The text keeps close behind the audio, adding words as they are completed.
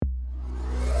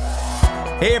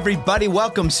Hey everybody,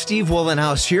 welcome. Steve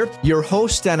Wollenhaus here, your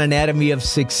host on Anatomy of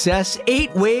Success.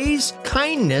 8 ways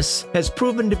kindness has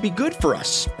proven to be good for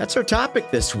us. That's our topic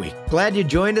this week. Glad you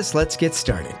joined us. Let's get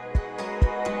started.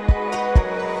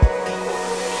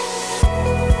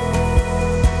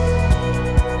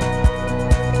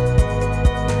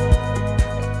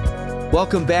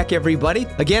 Welcome back, everybody.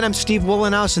 Again, I'm Steve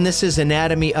Wollenhaus, and this is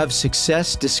Anatomy of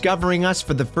Success. Discovering us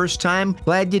for the first time,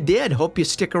 glad you did. Hope you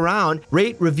stick around.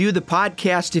 Rate, review the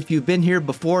podcast if you've been here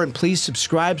before, and please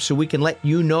subscribe so we can let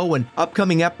you know when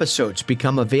upcoming episodes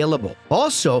become available.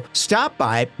 Also, stop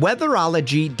by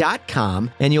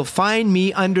weatherology.com, and you'll find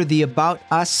me under the About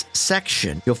Us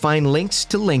section. You'll find links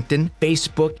to LinkedIn,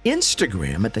 Facebook,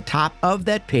 Instagram at the top of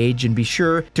that page, and be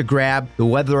sure to grab the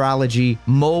Weatherology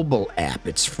mobile app.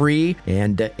 It's free.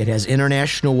 And it has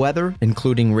international weather,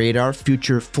 including radar,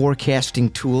 future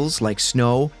forecasting tools like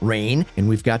snow, rain, and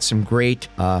we've got some great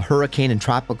hurricane and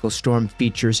tropical storm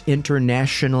features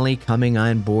internationally coming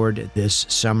on board this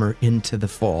summer into the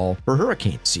fall for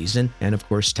hurricane season and, of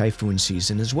course, typhoon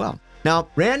season as well. Now,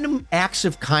 random acts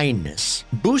of kindness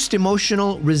boost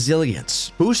emotional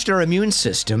resilience, boost our immune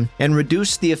system, and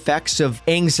reduce the effects of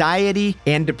anxiety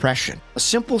and depression. A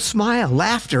simple smile,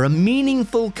 laughter, a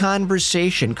meaningful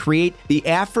conversation create the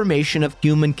affirmation of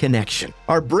human connection.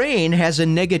 Our brain has a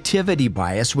negativity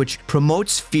bias which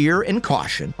promotes fear and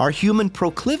caution. Our human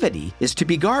proclivity is to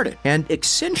be guarded and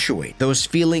accentuate those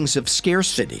feelings of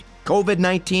scarcity.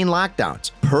 COVID-19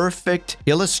 lockdowns, perfect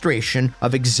illustration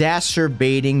of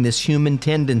exacerbating this human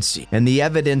tendency, and the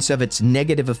evidence of its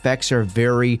negative effects are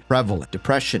very prevalent.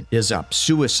 Depression is up,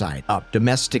 suicide up,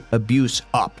 domestic abuse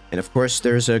up, and of course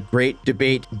there's a great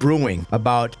debate brewing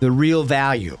about the real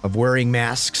value of wearing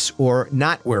masks or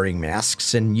not wearing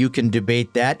masks, and you can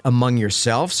debate that among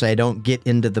yourselves. I don't get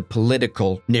into the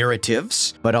political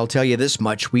narratives, but I'll tell you this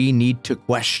much: we need to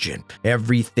question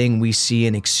everything we see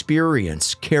and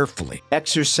experience carefully.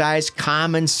 Exercise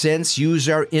common sense, use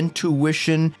our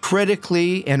intuition,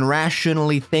 critically and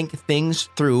rationally think things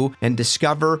through, and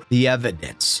discover the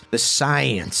evidence, the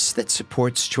science that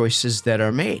supports choices that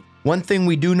are made. One thing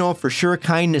we do know for sure,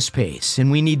 kindness pays, and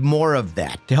we need more of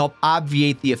that to help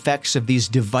obviate the effects of these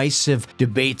divisive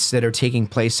debates that are taking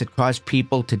place that cause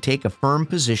people to take a firm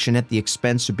position at the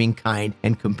expense of being kind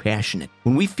and compassionate.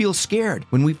 When we feel scared,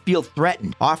 when we feel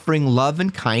threatened, offering love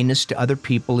and kindness to other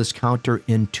people is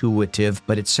counterintuitive,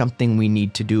 but it's something we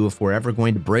need to do if we're ever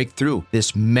going to break through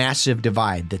this massive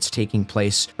divide that's taking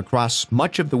place across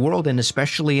much of the world and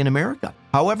especially in America.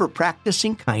 However,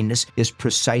 practicing kindness is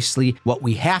precisely what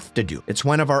we have to do. It's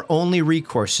one of our only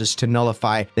recourses to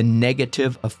nullify the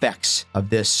negative effects of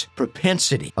this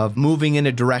propensity of moving in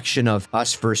a direction of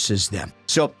us versus them.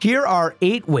 So here are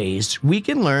 8 ways we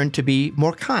can learn to be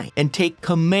more kind and take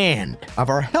command of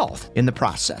our health in the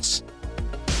process.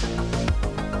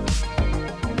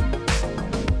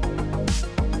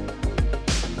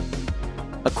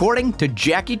 According to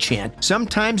Jackie Chan,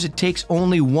 sometimes it takes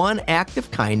only one act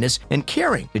of kindness and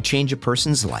caring to change a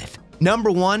person's life.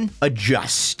 Number 1,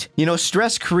 adjust.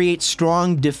 Stress creates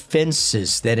strong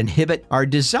defenses that inhibit our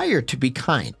desire to be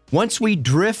kind. Once we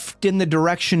drift in the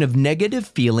direction of negative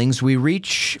feelings, we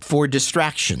reach for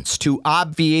distractions to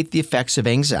obviate the effects of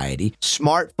anxiety.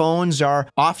 Smartphones are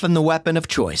often the weapon of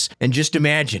choice. And just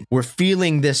imagine, we're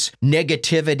feeling this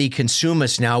negativity consume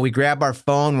us now. We grab our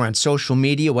phone, we're on social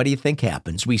media. What do you think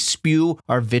happens? We spew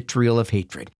our vitriol of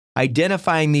hatred.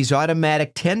 Identifying these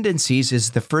automatic tendencies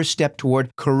is the first step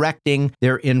toward correcting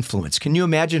their influence. Can you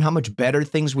imagine how much better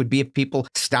things would be if people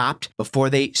stopped before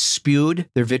they spewed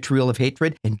their vitriol of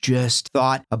hatred and just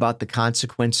thought about the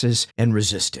consequences and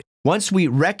resisted? Once we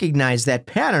recognize that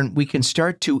pattern, we can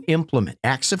start to implement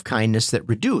acts of kindness that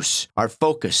reduce our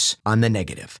focus on the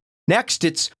negative. Next,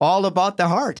 it's all about the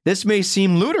heart. This may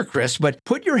seem ludicrous, but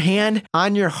put your hand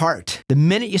on your heart. The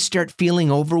minute you start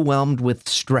feeling overwhelmed with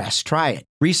stress, try it.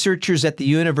 Researchers at the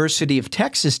University of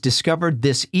Texas discovered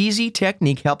this easy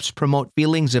technique helps promote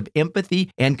feelings of empathy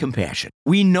and compassion.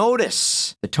 We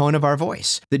notice the tone of our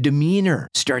voice. The demeanor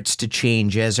starts to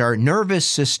change as our nervous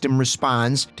system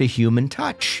responds to human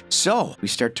touch. So we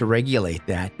start to regulate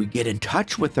that. We get in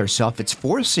touch with ourselves. It's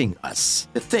forcing us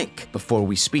to think before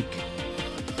we speak.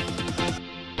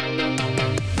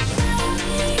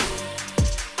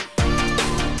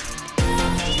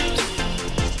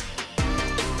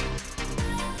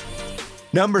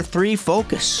 Number 3,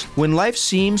 focus. When life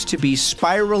seems to be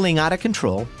spiraling out of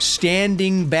control,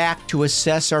 standing back to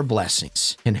assess our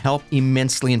blessings can help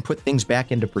immensely and put things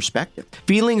back into perspective.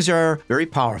 Feelings are very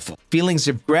powerful. Feelings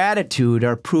of gratitude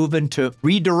are proven to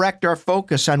redirect our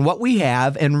focus on what we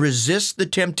have and resist the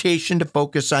temptation to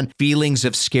focus on feelings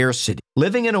of scarcity.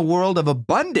 Living in a world of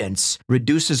abundance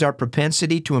reduces our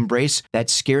propensity to embrace that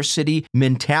scarcity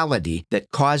mentality that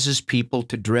causes people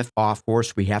to drift off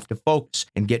course. We have to focus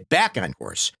and get back on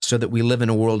course so that we live in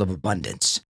a world of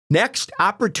abundance. Next,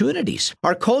 opportunities.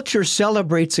 Our culture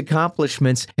celebrates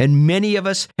accomplishments, and many of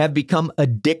us have become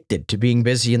addicted to being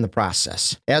busy in the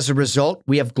process. As a result,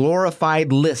 we have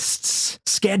glorified lists,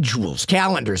 schedules,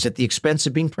 calendars at the expense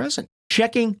of being present.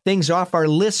 Checking things off our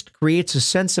list creates a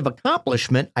sense of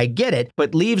accomplishment, I get it,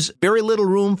 but leaves very little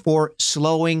room for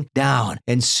slowing down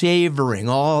and savoring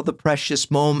all the precious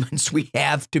moments we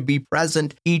have to be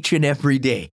present each and every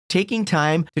day. Taking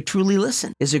time to truly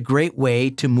listen is a great way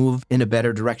to move in a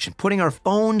better direction. Putting our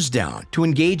phones down to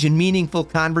engage in meaningful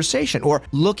conversation, or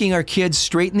looking our kids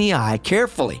straight in the eye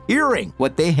carefully, hearing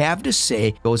what they have to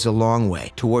say goes a long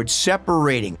way towards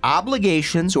separating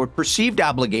obligations or perceived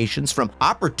obligations from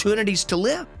opportunities to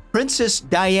live. Princess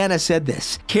Diana said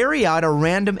this: carry out a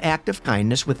random act of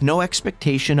kindness with no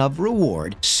expectation of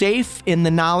reward, safe in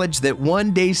the knowledge that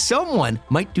one day someone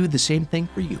might do the same thing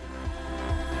for you.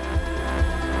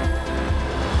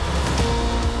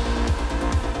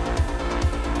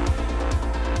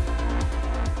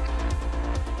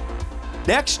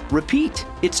 Next, repeat.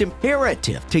 It's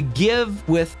imperative to give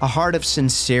with a heart of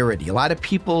sincerity. A lot of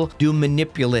people do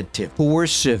manipulative,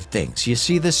 coercive things. You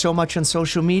see this so much on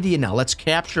social media now. Let's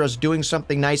capture us doing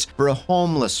something nice for a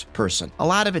homeless person. A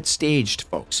lot of it's staged,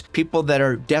 folks. People that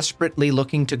are desperately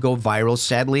looking to go viral,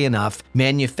 sadly enough,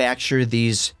 manufacture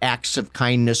these acts of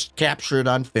kindness, capture it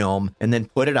on film, and then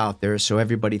put it out there so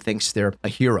everybody thinks they're a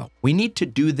hero. We need to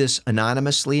do this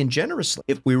anonymously and generously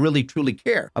if we really truly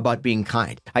care about being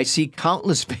kind. I see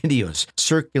countless videos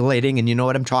circulating, and you know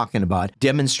what I'm talking about,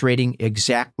 demonstrating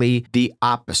exactly the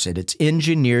opposite. It's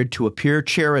engineered to appear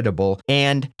charitable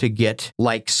and to get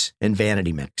likes and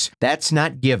vanity metrics. That's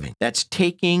not giving. That's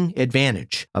taking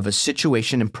advantage of a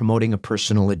situation and promoting a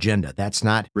personal agenda. That's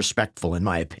not respectful, in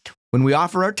my opinion. When we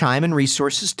offer our time and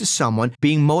resources to someone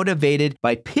being motivated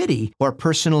by pity or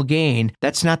personal gain,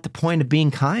 that's not the point of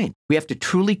being kind. We have to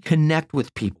truly connect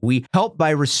with people. We help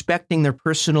by respecting their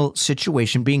personal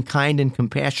situation. Being kind and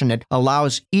compassionate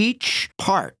allows each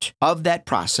part of that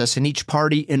process and each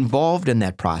party involved in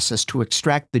that process to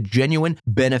extract the genuine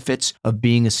benefits of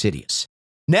being assiduous.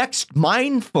 Next,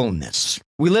 mindfulness.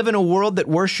 We live in a world that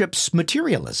worships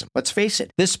materialism. Let's face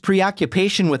it, this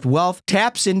preoccupation with wealth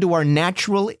taps into our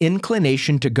natural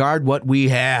inclination to guard what we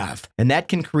have, and that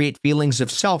can create feelings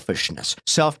of selfishness,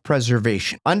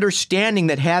 self-preservation. Understanding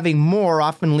that having more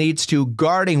often leads to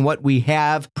guarding what we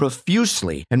have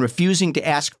profusely and refusing to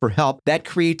ask for help, that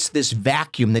creates this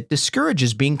vacuum that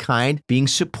discourages being kind, being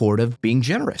supportive, being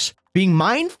generous. Being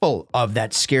mindful of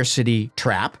that scarcity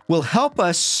trap will help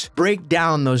us break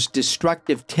down those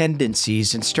destructive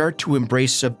tendencies and start to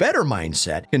embrace a better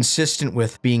mindset consistent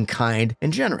with being kind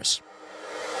and generous.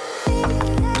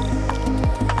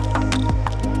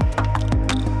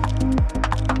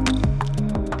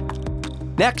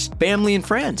 Next, family and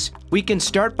friends. We can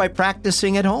start by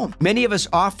practicing at home. Many of us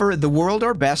offer the world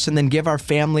our best and then give our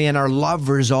family and our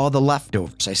lovers all the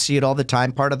leftovers. I see it all the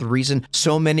time, part of the reason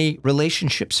so many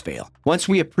relationships fail. Once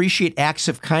we appreciate acts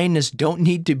of kindness don't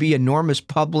need to be enormous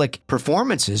public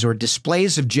performances or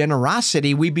displays of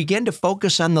generosity, we begin to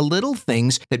focus on the little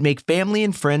things that make family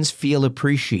and friends feel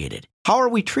appreciated. How are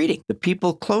we treating the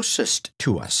people closest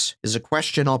to us is a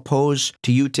question I'll pose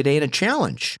to you today and a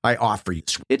challenge I offer you.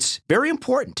 It's very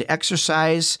important to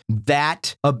exercise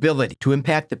that ability to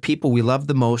impact the people we love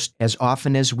the most as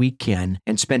often as we can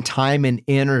and spend time and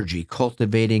energy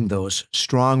cultivating those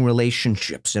strong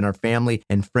relationships in our family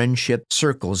and friendship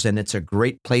circles, and it's a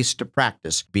great place to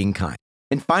practice being kind.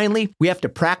 And finally, we have to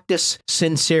practice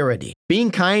sincerity.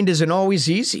 Being kind isn't always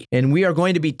easy, and we are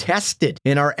going to be tested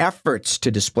in our efforts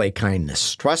to display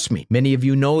kindness. Trust me, many of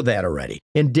you know that already.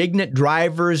 Indignant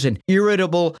drivers and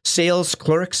irritable sales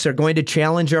clerks are going to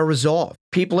challenge our resolve.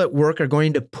 People at work are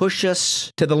going to push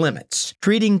us to the limits.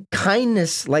 Treating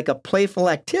kindness like a playful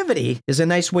activity is a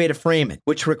nice way to frame it,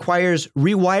 which requires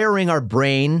rewiring our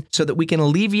brain so that we can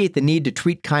alleviate the need to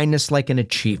treat kindness like an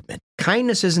achievement.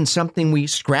 Kindness isn't something we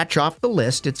scratch off the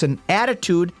list. It's an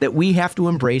attitude that we have to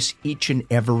embrace each and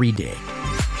every day.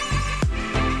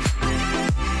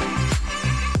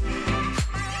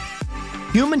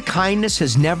 Human kindness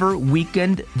has never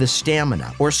weakened the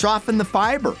stamina or softened the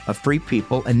fiber of free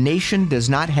people. A nation does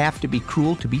not have to be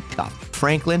cruel to be tough.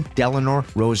 Franklin Delano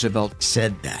Roosevelt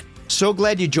said that. So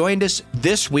glad you joined us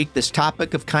this week. This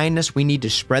topic of kindness, we need to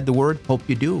spread the word. Hope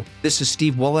you do. This is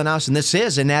Steve Wollenhaus, and this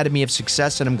is Anatomy of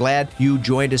Success, and I'm glad you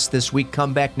joined us this week.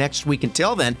 Come back next week.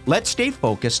 Until then, let's stay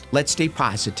focused, let's stay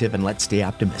positive, and let's stay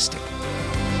optimistic.